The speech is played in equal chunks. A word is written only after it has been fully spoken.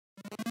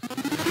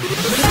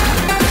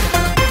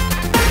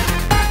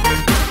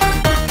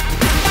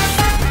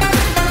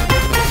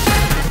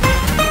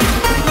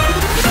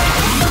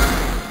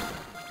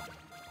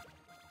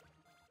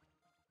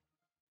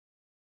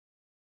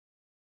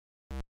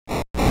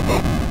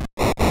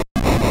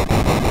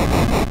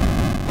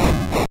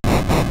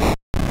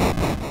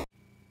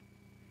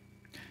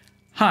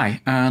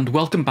Hi, and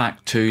welcome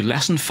back to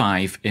Lesson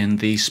 5 in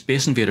the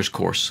Space Invaders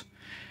course.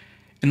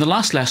 In the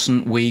last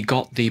lesson, we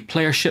got the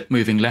player ship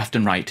moving left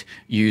and right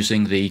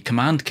using the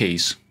command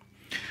keys.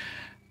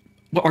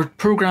 But our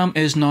program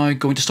is now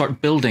going to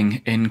start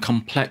building in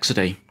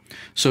complexity.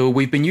 So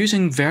we've been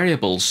using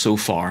variables so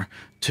far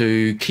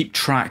to keep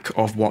track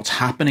of what's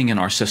happening in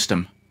our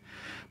system.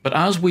 But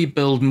as we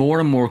build more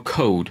and more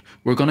code,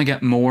 we're going to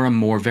get more and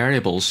more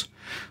variables.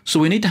 So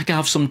we need to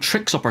have some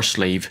tricks up our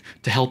sleeve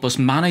to help us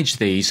manage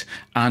these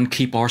and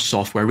keep our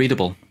software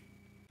readable.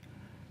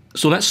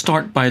 So let's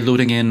start by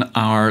loading in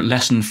our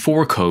lesson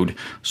 4 code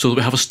so that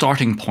we have a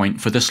starting point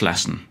for this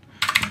lesson.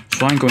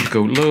 So I'm going to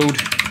go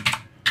load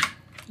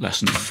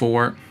lesson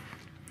 4,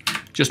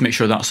 just make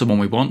sure that's the one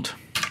we want.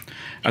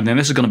 And then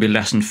this is going to be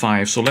lesson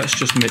 5, so let's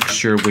just make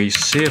sure we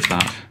save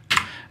that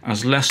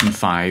as lesson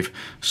 5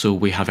 so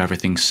we have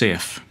everything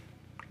safe.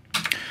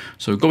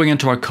 So going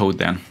into our code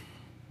then.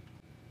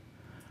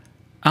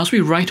 As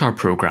we write our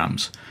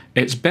programs,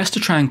 it's best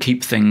to try and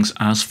keep things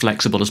as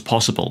flexible as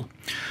possible.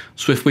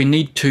 So if we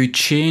need to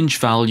change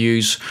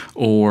values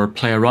or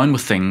play around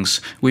with things,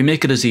 we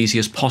make it as easy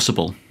as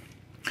possible.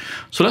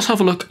 So let's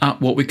have a look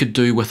at what we could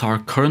do with our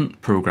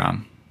current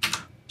program.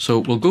 So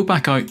we'll go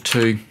back out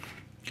to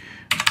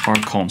our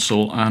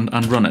console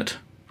and run it.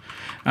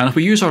 And if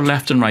we use our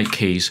left and right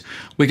keys,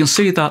 we can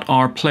see that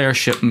our player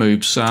ship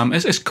moves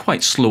is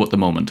quite slow at the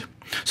moment.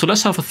 So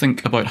let's have a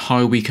think about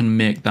how we can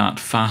make that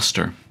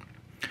faster.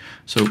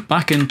 So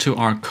back into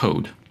our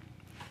code.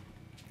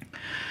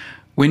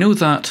 We know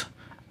that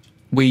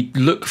we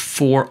look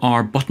for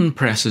our button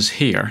presses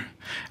here,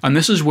 and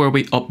this is where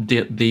we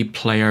update the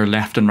player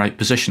left and right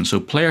position. So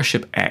player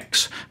ship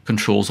X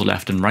controls the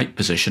left and right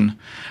position,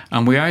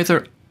 and we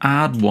either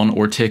add one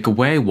or take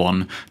away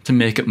one to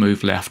make it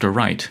move left or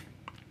right.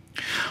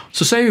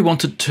 So say we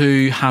wanted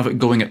to have it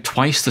going at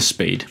twice the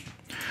speed.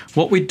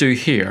 What we'd do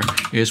here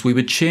is we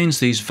would change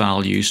these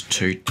values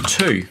to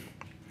 2.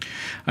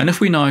 And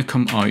if we now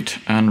come out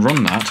and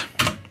run that,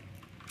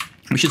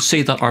 we should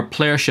see that our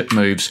player ship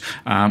moves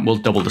will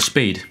double the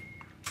speed.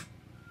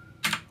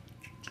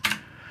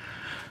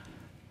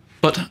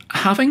 But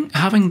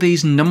having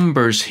these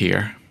numbers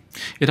here,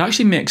 it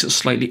actually makes it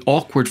slightly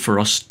awkward for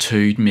us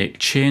to make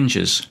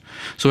changes.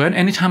 So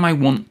anytime I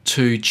want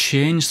to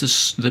change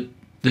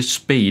the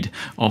speed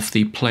of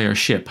the player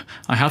ship,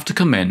 I have to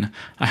come in,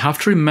 I have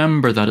to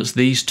remember that it's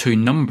these two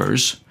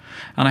numbers,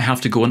 and I have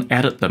to go and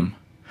edit them.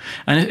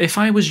 And if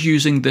I was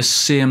using this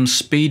same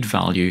speed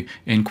value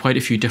in quite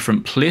a few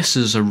different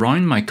places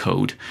around my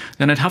code,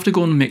 then I'd have to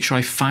go and make sure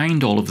I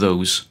find all of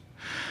those.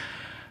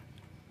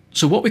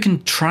 So what we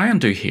can try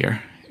and do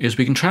here is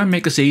we can try and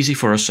make this easy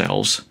for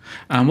ourselves.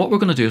 And what we're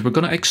going to do is we're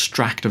going to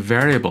extract a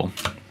variable,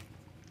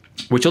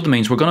 which other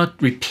means we're going to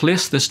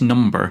replace this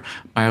number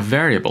by a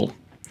variable.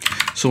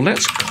 So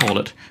let's call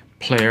it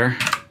player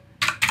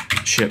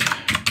ship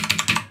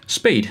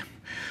speed.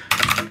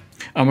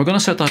 And we're going to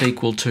set that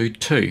equal to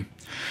 2.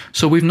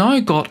 So we've now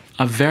got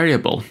a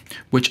variable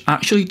which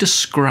actually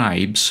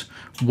describes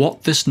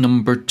what this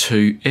number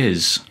 2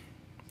 is.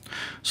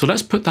 So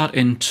let's put that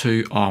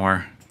into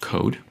our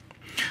code.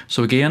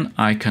 So again,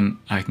 I can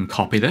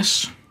copy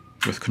this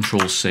with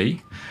Control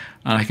C,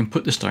 and I can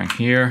put this down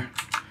here,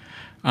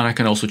 and I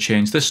can also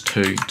change this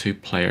to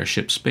player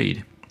ship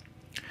speed.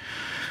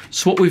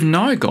 So what we've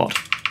now got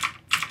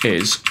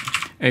is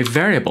a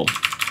variable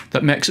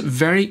that makes it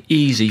very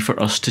easy for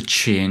us to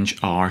change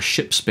our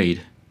ship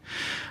speed.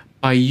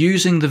 By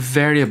using the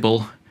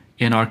variable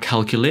in our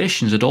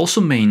calculations, it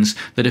also means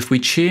that if we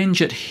change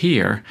it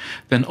here,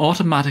 then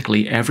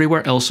automatically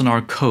everywhere else in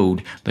our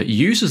code that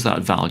uses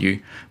that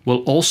value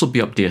will also be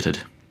updated.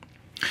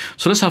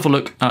 So let's have a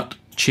look at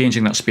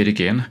changing that speed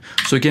again.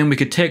 So again, we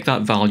could take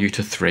that value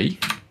to 3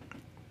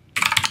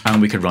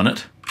 and we could run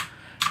it.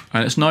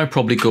 And it's now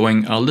probably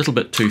going a little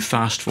bit too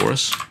fast for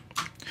us.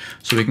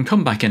 So we can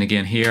come back in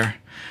again here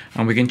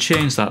and we can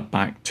change that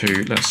back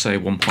to, let's say,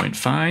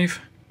 1.5.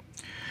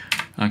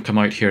 And come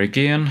out here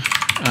again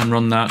and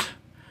run that,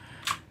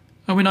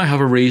 and we now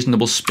have a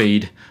reasonable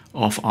speed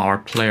of our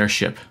player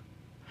ship.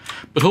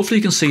 But hopefully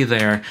you can see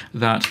there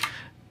that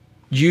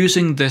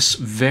using this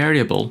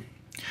variable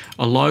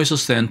allows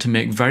us then to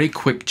make very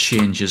quick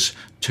changes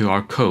to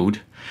our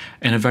code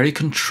in a very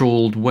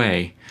controlled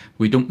way.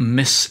 We don't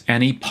miss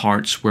any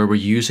parts where we're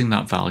using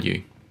that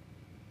value.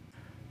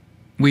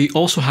 We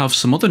also have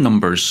some other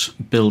numbers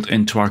built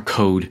into our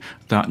code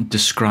that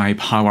describe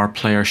how our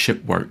player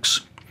ship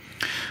works.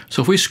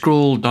 So if we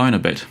scroll down a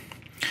bit,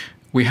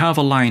 we have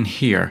a line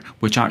here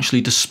which actually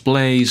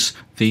displays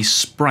the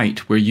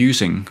sprite we're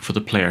using for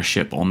the player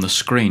ship on the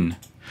screen.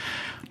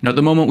 Now at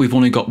the moment we've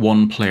only got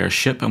one player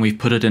ship and we've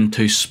put it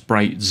into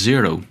sprite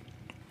 0.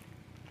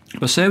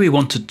 But say we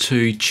wanted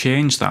to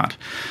change that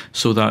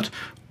so that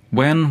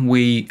when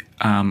we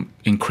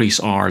increase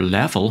our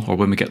level, or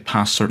when we get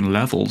past certain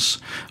levels,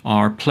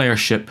 our player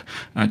ship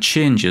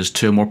changes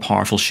to a more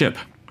powerful ship.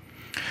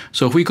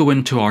 So if we go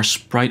into our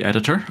sprite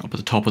editor up at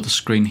the top of the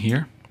screen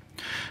here,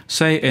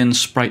 say in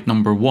sprite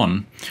number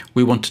 1,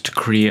 we wanted to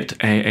create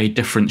a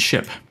different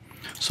ship.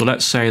 So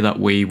let's say that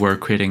we were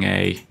creating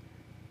a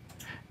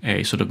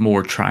sort of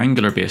more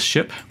triangular based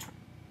ship.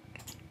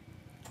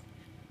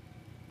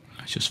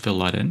 Let's just fill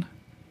that in.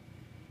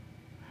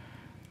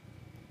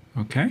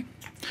 Okay.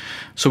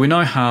 So we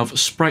now have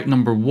sprite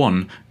number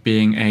 1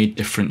 being a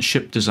different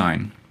ship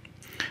design.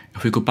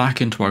 If we go back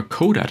into our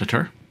code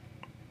editor,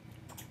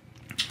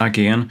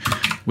 again,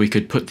 we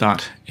could put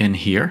that in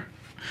here.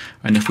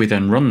 And if we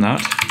then run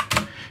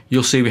that,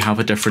 you'll see we have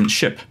a different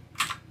ship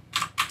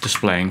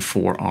displaying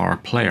for our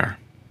player.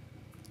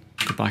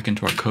 Go back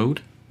into our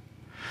code.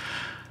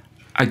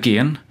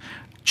 Again,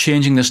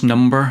 changing this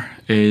number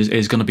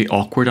is going to be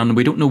awkward, and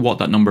we don't know what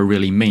that number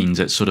really means.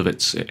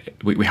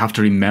 We have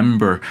to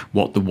remember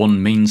what the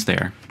 1 means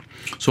there.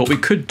 So what we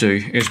could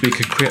do is we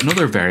could create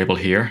another variable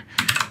here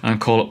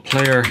and call it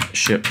player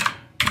ship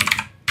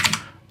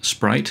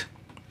sprite.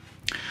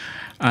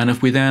 And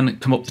if we then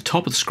come up the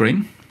top of the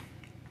screen,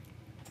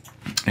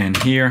 and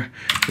here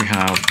we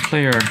have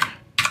player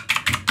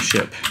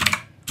ship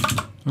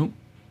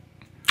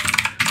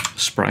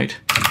sprite,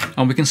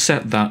 and we can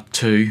set that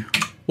to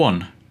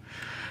 1.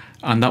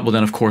 And that will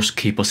then of course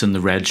keep us in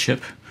the red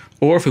ship,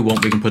 or if we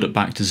want we can put it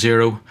back to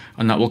 0,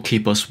 and that will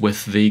keep us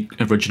with the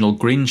original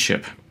green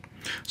ship.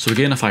 So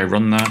again, if I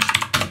run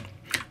that,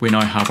 we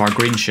now have our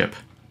green ship.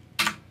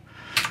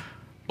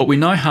 But we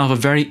now have a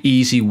very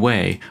easy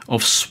way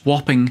of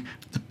swapping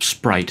the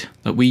sprite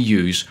that we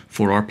use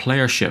for our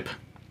player ship.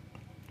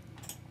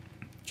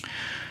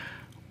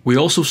 We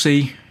also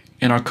see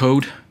in our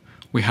code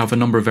we have a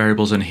number of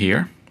variables in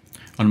here.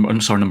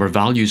 Number of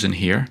values in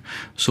here.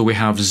 So we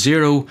have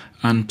 0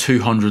 and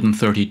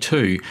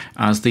 232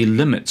 as the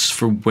limits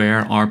for where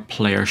our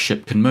player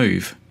ship can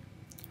move.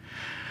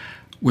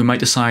 We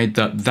might decide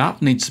that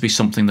that needs to be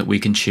something that we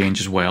can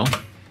change as well.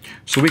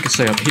 So we could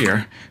say up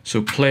here,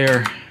 so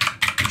player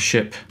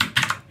ship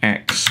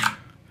x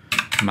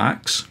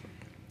max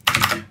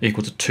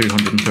equal to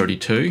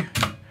 232,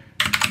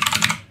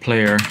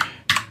 player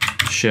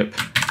ship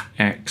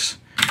x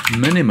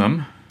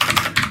minimum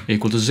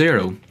equal to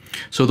 0.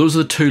 So those are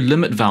the 2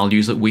 limit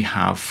values that we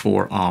have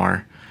for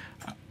our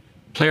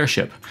player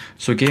ship.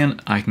 So again,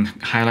 I can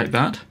highlight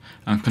that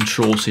and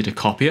Control C to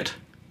copy it.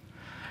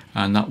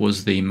 And that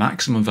was the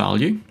maximum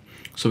value.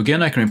 So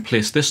again, I can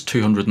replace this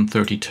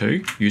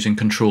 232 using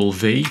Control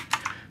V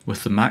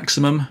with the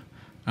maximum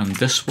and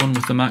this one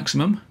with the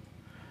maximum.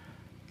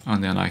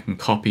 And then I can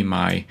copy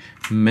my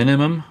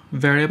minimum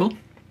variable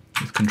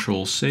with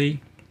Control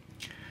C.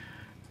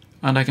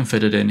 And I can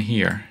fit it in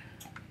here.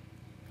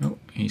 Oh,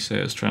 he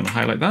says trying to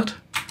highlight that,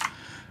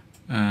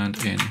 and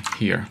in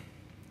here.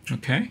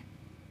 Okay.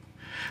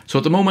 So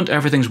at the moment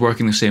everything's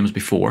working the same as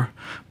before,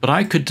 but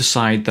I could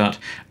decide that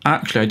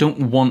actually I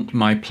don't want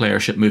my player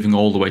ship moving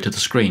all the way to the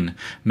screen.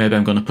 Maybe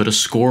I'm going to put a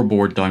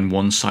scoreboard down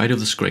one side of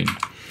the screen.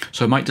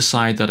 So I might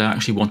decide that I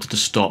actually wanted to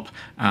stop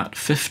at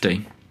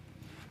 50.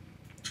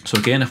 So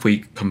again, if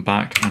we come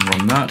back and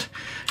run that,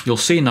 you'll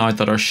see now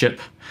that our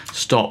ship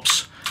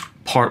stops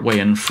part way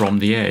in from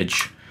the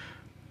edge.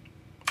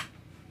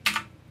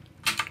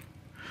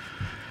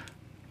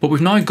 But we've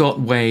now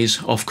got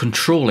ways of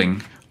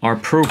controlling our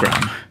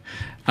program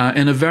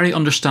in a very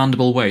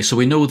understandable way. So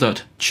we know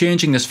that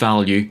changing this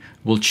value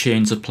will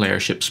change the player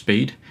ship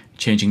speed,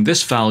 changing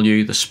this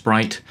value, the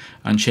sprite,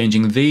 and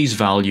changing these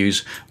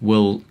values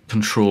will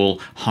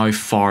control how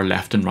far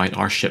left and right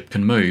our ship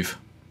can move.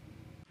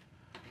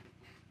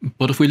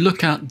 But if we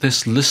look at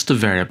this list of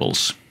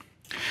variables,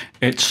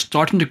 it's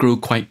starting to grow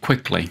quite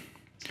quickly.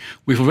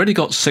 We've already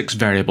got 6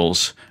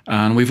 variables,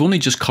 and we've only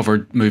just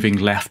covered moving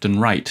left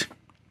and right.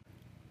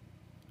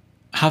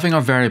 Having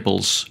our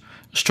variables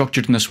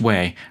structured in this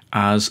way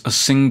as a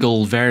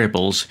single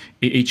variables,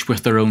 each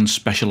with their own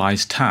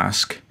specialized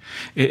task,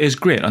 it is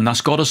great, and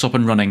that's got us up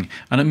and running,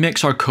 and it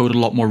makes our code a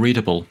lot more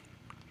readable.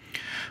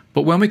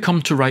 But when we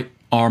come to write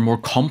our more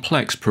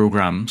complex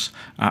programs,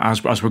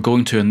 as we're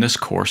going to in this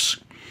course,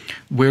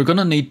 we're going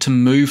to need to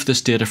move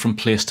this data from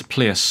place to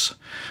place.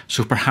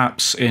 So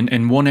perhaps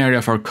in one area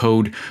of our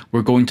code,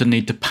 we're going to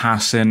need to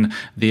pass in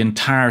the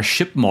entire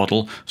ship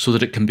model so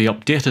that it can be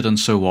updated and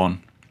so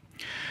on.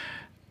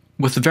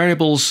 With the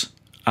variables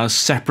as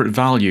separate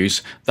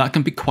values, that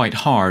can be quite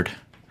hard.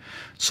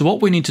 So what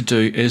we need to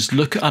do is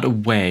look at a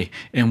way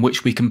in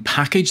which we can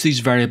package these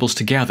variables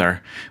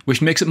together,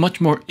 which makes it much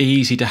more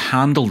easy to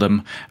handle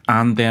them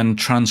and then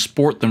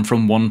transport them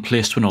from one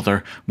place to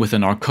another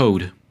within our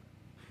code.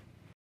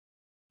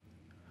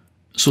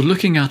 So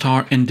looking at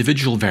our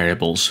individual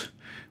variables,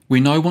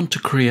 we now want to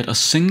create a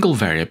single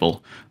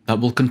variable that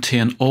will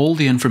contain all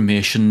the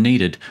information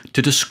needed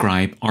to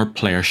describe our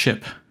player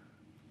ship.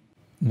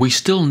 We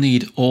still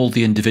need all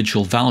the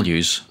individual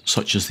values,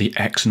 such as the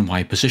X and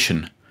Y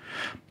position,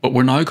 but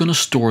we're now going to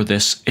store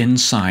this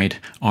inside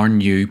our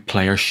new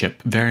player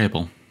ship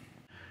variable.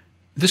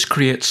 This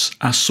creates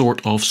a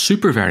sort of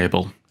super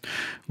variable,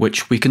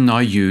 which we can now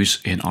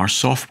use in our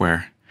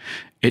software.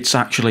 It's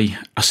actually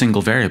a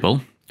single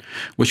variable,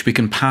 which we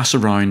can pass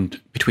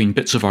around between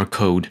bits of our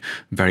code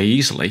very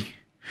easily.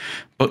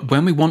 But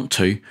when we want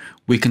to,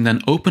 we can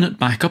then open it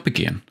back up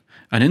again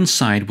and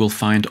inside we'll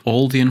find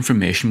all the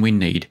information we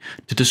need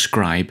to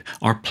describe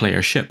our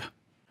player ship.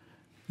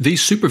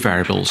 These super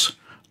variables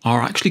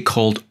are actually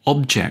called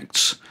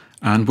objects,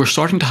 and we're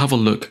starting to have a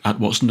look at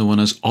what's known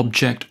as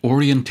Object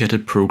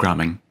Orientated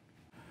Programming.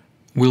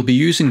 We'll be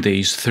using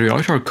these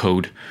throughout our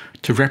code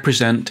to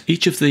represent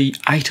each of the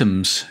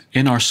items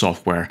in our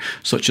software,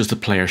 such as the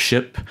player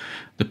ship,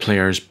 the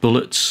player's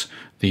bullets,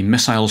 the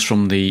missiles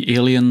from the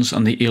aliens,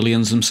 and the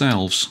aliens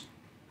themselves.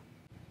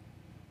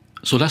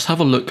 So let's have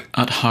a look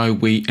at how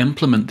we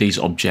implement these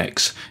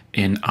objects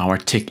in our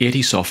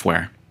TIC80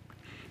 software.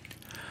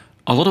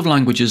 A lot of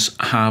languages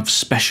have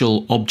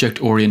special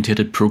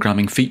object-oriented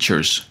programming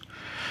features,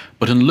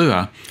 but in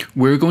Lua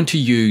we're going to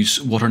use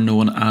what are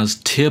known as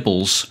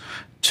tables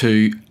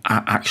to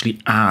actually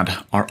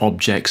add our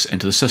objects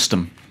into the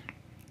system.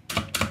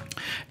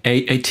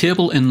 A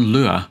table in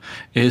Lua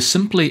is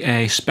simply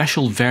a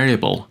special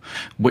variable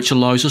which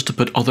allows us to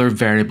put other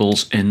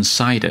variables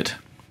inside it.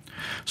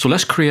 So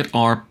let's create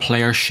our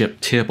player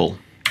ship table.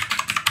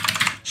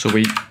 So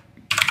we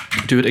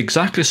do it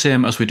exactly the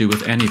same as we do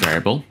with any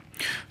variable.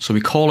 So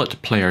we call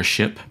it player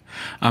ship,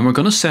 and we're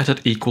going to set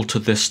it equal to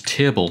this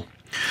table.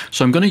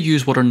 So I'm going to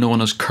use what are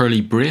known as curly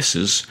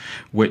braces,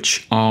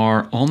 which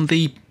are on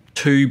the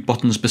two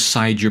buttons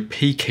beside your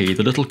P key,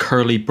 the little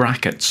curly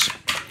brackets.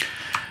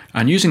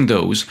 And using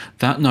those,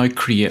 that now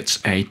creates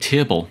a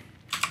table.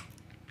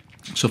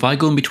 So if I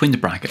go in between the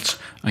brackets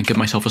and give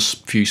myself a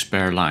few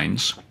spare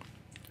lines,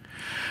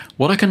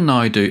 what I can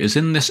now do is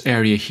in this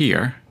area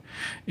here,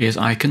 is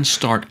I can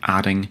start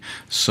adding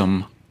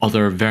some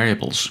other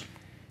variables.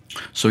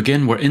 So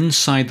again, we're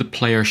inside the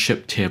player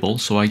ship table.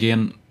 So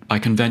again, by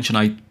convention,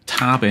 I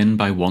tab in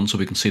by 1 so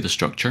we can see the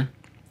structure.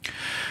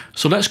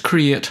 So let's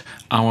create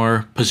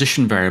our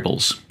position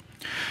variables.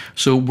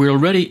 So we're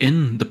already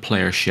in the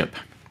player ship.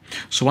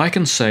 So I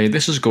can say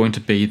this is going to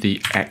be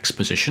the X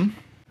position,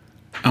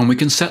 and we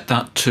can set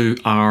that to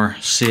our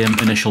same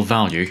initial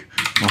value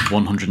of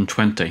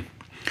 120.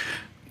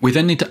 We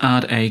then need to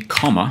add a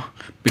comma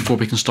before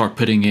we can start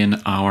putting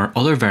in our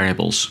other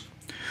variables.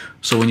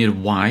 So we need a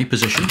Y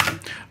position,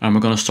 and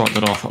we're going to start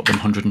that off at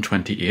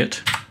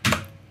 128.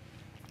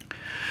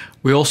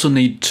 We also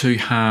need to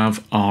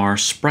have our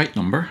sprite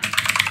number.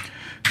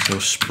 So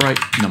sprite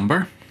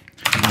number,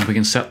 and we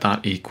can set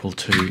that equal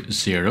to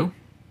 0.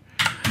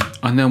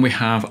 And then we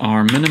have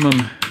our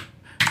minimum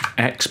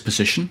X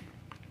position,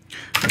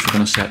 which we're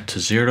going to set to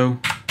 0,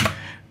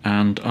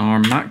 and our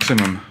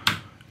maximum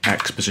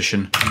X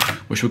position,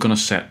 which we're going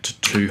to set to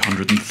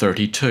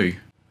 232.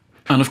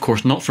 And of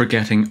course, not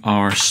forgetting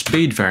our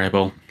speed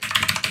variable,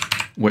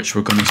 which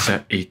we're going to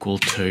set equal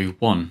to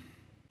 1.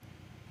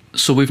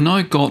 So we've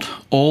now got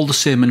all the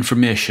same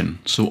information.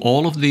 So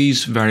all of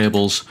these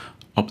variables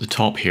up the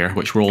top here,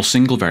 which were all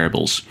single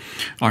variables,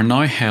 are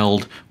now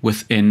held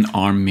within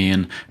our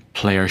main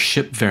player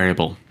ship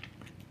variable.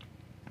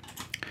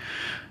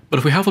 But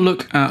if we have a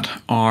look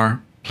at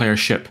our player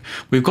ship,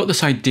 we've got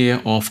this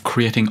idea of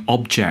creating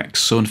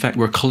objects. So in fact,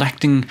 we're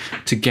collecting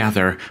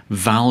together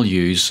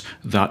values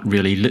that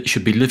really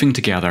should be living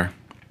together.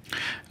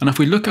 And if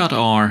we look at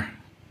our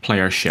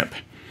player ship,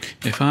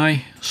 if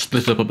I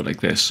split it up a bit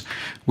like this,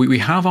 we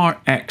have our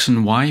X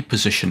and Y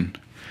position.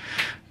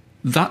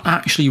 That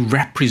actually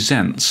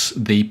represents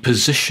the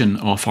position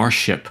of our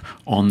ship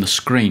on the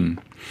screen.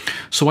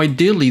 So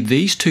ideally,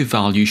 these two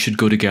values should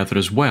go together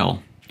as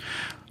well.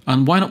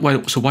 And why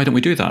don't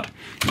we do that?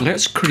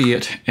 Let's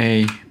create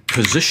a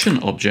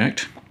position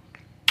object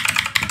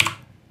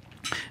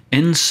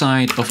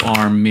inside of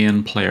our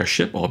main player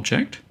ship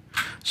object.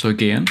 So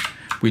again,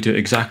 we do it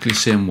exactly the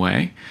same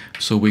way.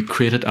 So we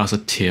create it as a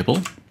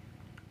table.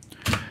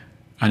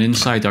 And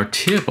inside our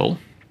table,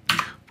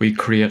 we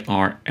create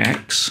our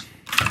X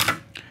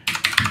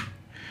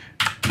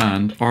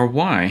and our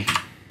Y.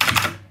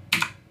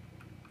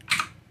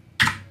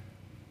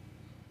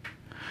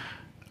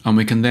 And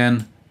we can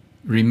then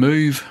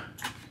remove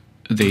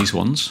these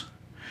ones,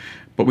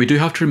 but we do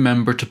have to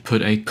remember to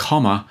put a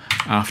comma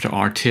after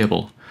our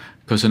table,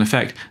 because in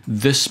effect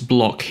this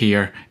block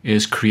here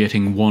is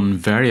creating one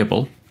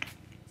variable,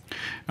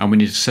 and we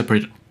need to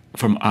separate it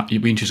from, we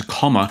need to use a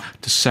comma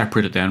to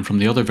separate it then from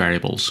the other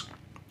variables.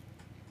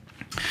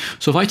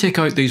 So if I take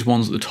out these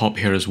ones at the top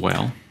here as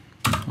well,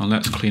 and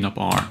let's clean up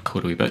our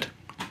code a wee bit.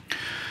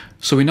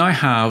 So we now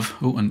have,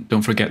 oh, and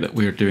don't forget that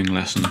we're doing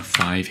lesson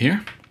 5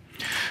 here.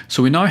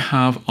 So we now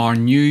have our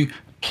new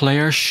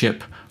player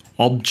ship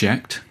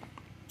object,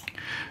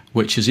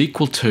 which is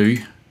equal to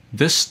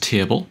this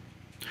table,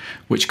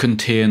 which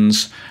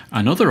contains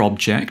another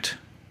object,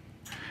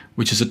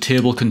 which is a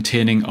table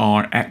containing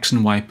our X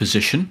and Y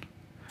position.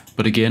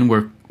 But again,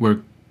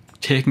 we're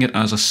taking it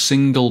as a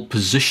single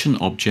position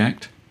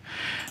object.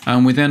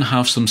 And we then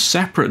have some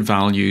separate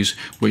values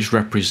which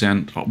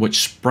represent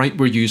which sprite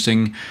we're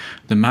using,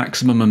 the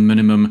maximum and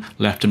minimum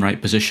left and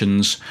right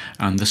positions,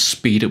 and the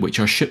speed at which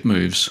our ship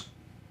moves.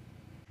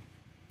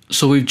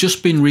 So we've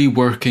just been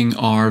reworking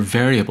our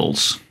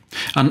variables.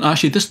 And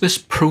actually this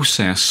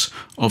process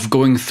of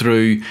going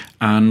through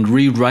and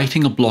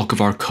rewriting a block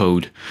of our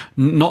code,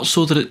 not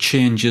so that it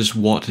changes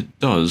what it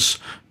does,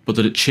 but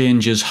that it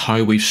changes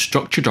how we've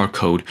structured our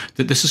code,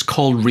 that this is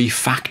called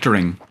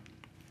refactoring.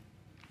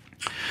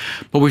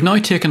 But we've now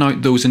taken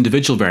out those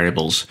individual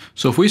variables.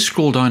 So if we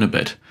scroll down a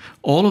bit,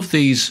 all of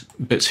these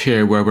bits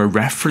here where we're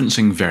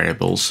referencing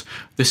variables,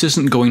 this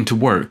isn't going to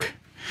work.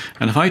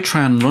 And if I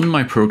try and run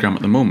my program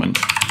at the moment,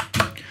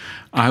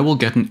 I will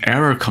get an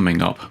error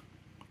coming up.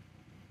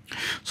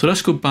 So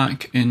let's go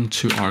back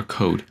into our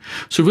code.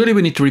 So really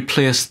we need to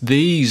replace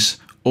these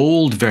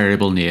old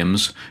variable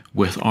names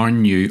with our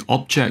new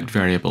object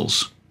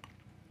variables.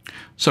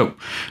 So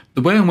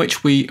the way in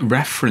which we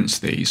reference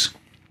these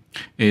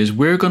is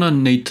we're going to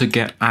need to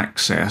get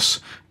access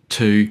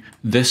to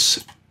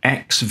this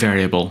X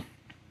variable.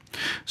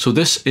 So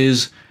this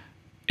is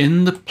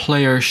in the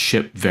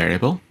playership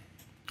variable,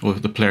 or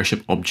the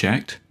playership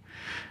object,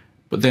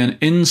 but then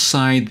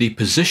inside the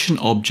position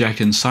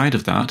object inside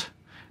of that,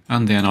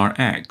 and then our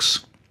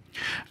X.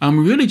 And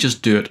we really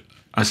just do it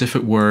as if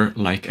it were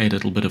like a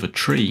little bit of a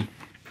tree.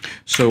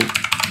 So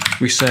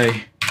we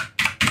say,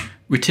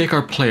 we take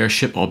our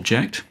playership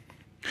object,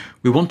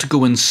 we want to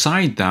go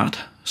inside that,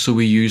 so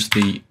we use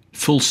the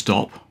full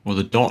stop or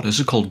the dot. This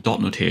is called dot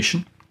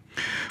notation.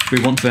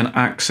 We want to then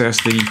access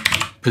the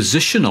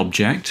position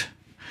object,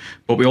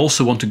 but we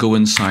also want to go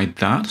inside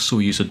that, so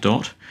we use a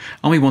dot,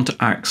 and we want to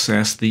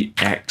access the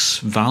X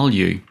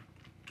value.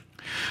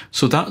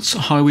 So that's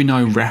how we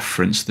now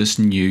reference this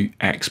new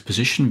X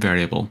position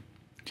variable.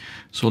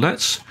 So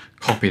let's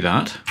copy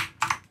that,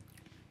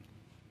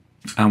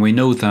 and we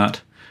know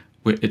that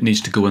it needs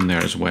to go in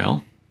there as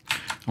well,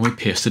 and we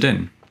paste it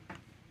in.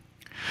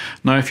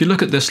 Now if you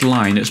look at this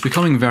line, it's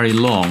becoming very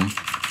long.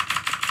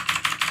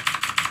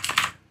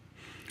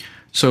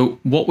 So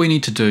what we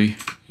need to do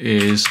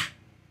is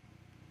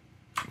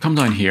come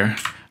down here,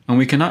 and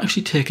we can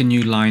actually take a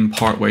new line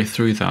partway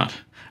through that,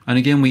 and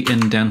again we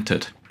indent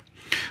it.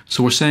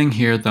 So we're saying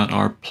here that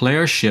our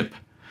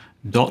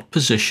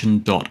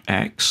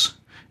playership.position.x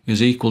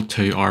is equal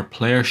to our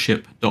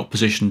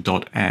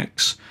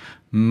playership.position.x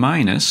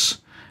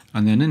minus,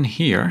 and then in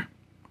here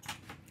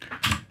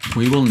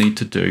we will need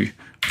to do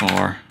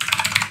our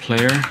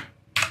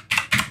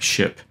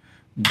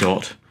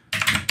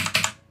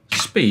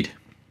playership.speed.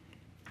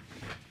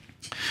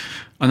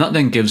 And that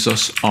then gives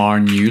us our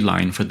new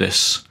line for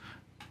this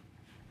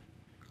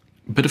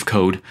bit of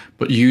code,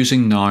 but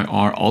using now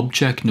our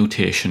object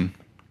notation.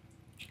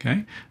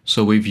 Okay,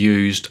 so we've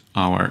used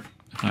our,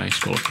 if I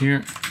scroll up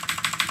here,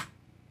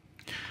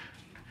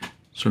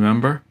 so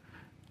remember,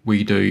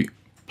 we do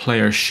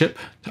playership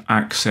to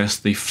access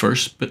the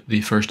first bit,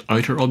 the first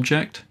outer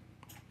object.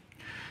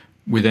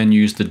 We then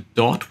use the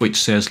dot, which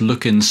says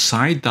look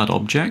inside that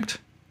object,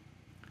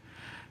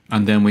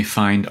 and then we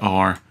find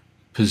our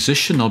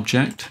position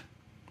object,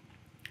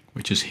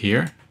 which is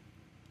here,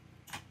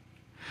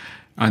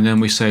 and then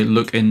we say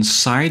look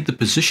inside the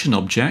position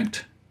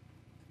object,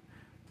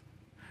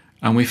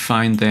 and we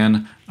find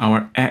then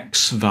our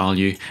X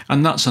value,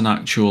 and that's an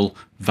actual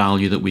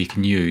value that we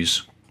can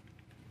use.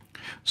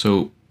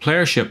 So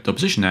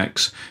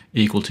playership.positionX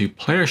equal to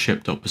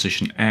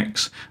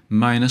playership.positionX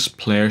minus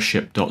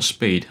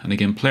playership.speed. And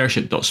again,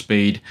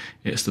 playership.speed,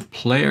 it's the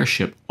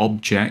playership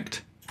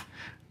object,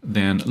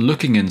 then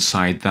looking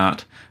inside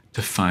that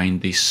to find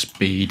the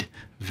speed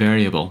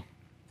variable.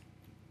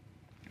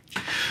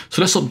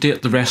 So let's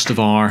update the rest of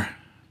our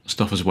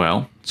stuff as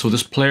well. So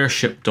this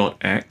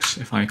playership.x,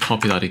 if I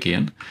copy that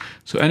again,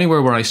 so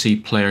anywhere where I see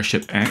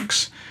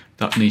playership.x,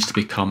 that needs to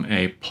become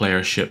a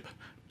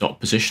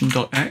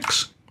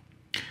playership.position.x.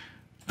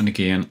 And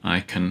again, I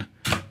can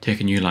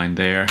take a new line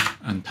there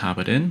and tab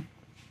it in.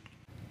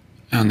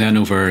 And then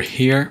over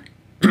here,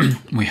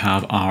 we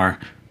have our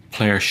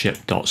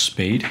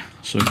playership.speed.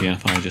 So again,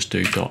 if I just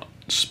do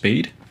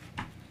 .speed,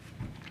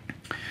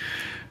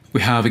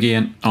 we have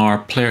again our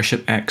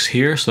playership.x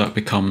here, so that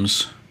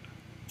becomes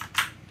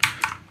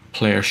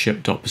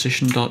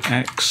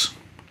playership.position.x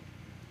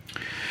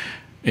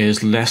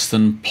is less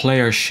than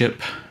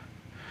playership,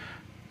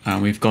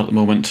 and we've got at the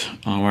moment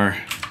our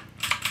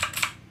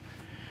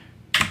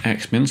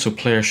xmin, so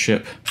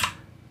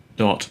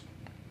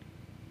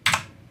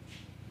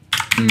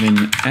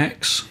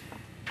playership.min_x.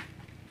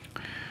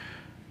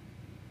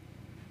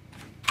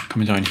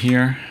 Coming down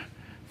here,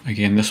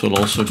 again this will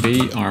also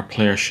be our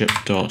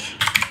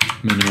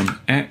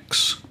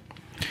playership.minimum_x,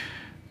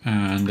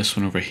 and this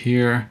one over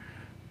here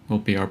will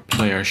be our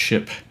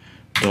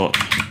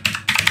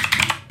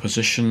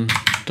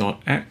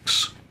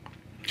playership.position.x,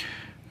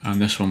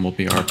 and this one will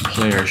be our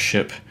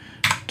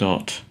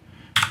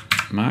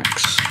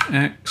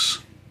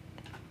playership.maxx,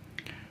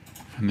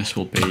 and this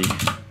will be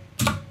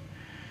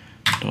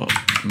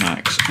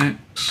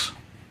 .maxx,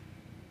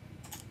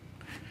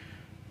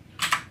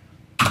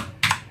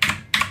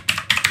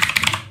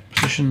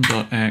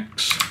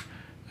 position.x,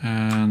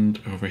 and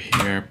over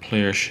here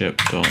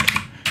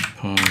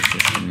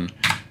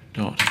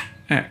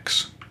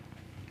playership.position.x,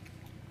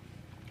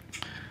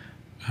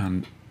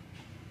 and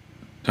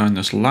down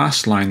this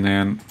last line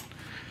then,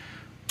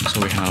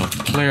 so we have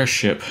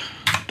playership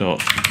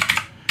dot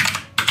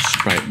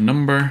sprite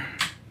number,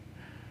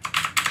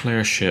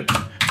 playership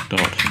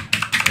dot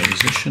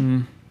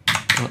position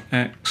dot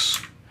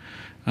x,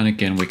 and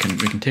again we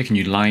can take a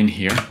new line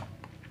here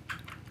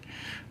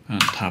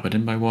and tab it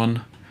in by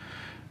one,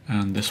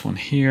 and this one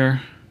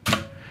here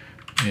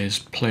is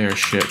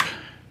playership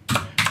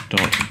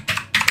dot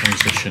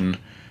position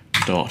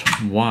dot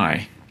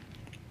y.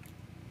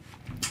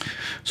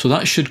 So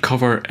that should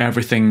cover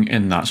everything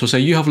in that. So say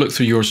you have a look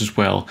through yours as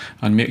well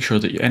and make sure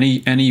that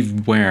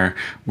anywhere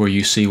where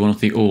you see one of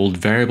the old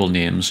variable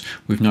names,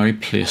 we've now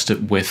replaced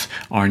it with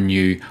our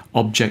new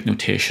object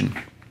notation.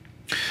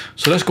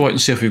 So let's go out and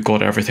see if we've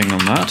got everything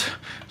on that.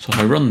 So if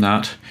I run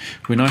that,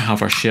 we now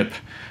have our ship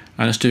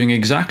and it's doing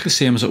exactly the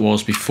same as it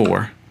was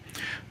before,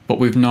 but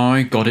we've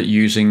now got it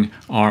using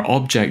our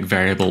object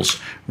variables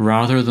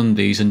rather than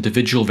these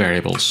individual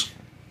variables.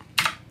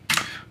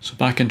 So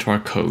back into our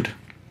code.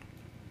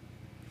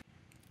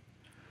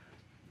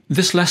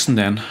 This lesson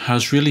then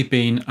has really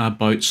been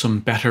about some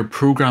better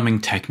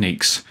programming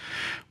techniques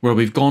where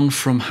we've gone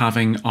from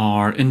having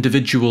our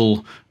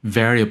individual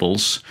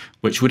variables,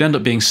 which would end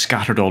up being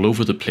scattered all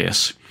over the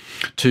place,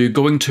 to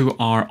going to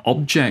our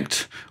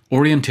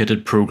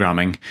object-orientated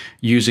programming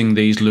using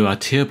these Lua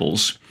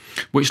tables,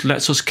 which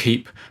lets us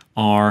keep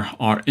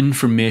our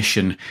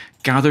information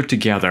gathered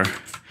together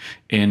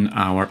in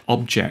our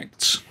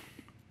objects.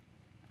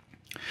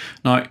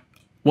 Now,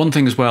 one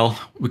thing as well,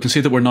 we can see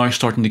that we're now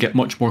starting to get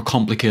much more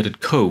complicated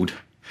code.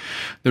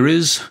 There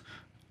is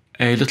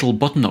a little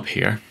button up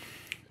here,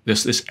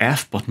 this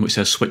F button which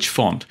says switch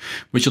font,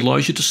 which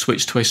allows you to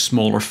switch to a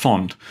smaller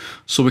font.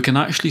 So we can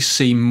actually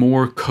see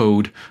more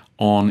code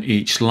on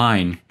each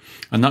line.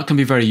 And that can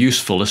be very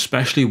useful,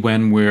 especially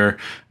when we're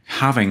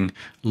having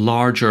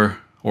larger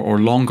or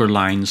longer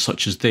lines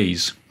such as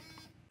these.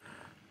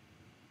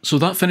 So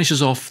that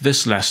finishes off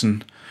this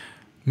lesson.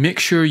 Make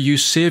sure you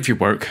save your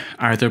work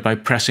either by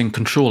pressing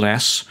Ctrl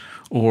S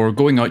or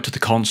going out to the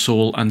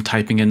console and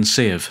typing in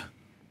save.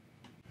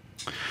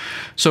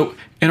 So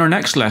in our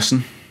next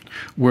lesson,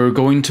 we're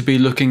going to be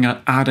looking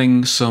at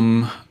adding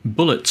some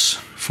bullets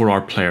for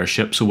our player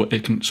ship so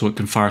it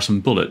can fire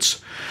some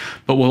bullets.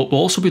 But we'll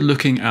also be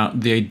looking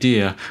at the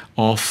idea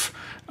of,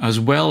 as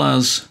well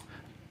as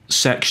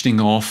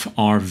sectioning off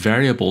our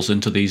variables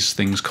into these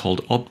things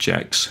called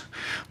objects,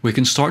 we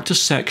can start to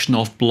section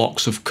off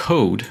blocks of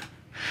code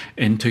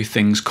into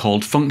things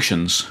called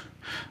functions.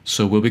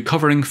 So we'll be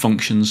covering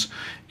functions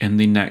in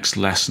the next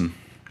lesson.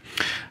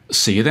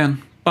 See you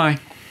then. Bye.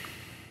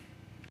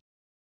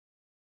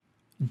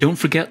 Don't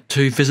forget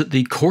to visit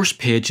the course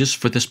pages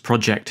for this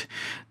project.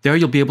 There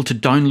you'll be able to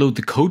download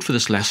the code for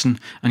this lesson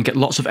and get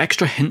lots of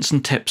extra hints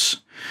and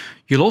tips.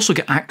 You'll also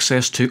get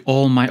access to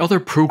all my other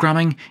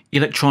programming,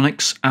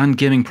 electronics and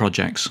gaming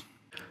projects.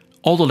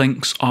 All the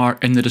links are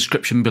in the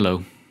description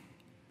below.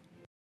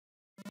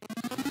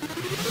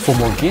 For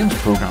more games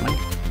programming,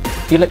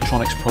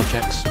 electronics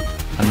projects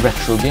and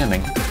retro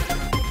gaming,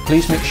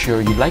 please make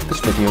sure you like this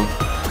video,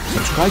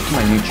 subscribe to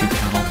my YouTube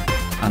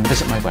channel and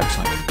visit my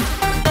website.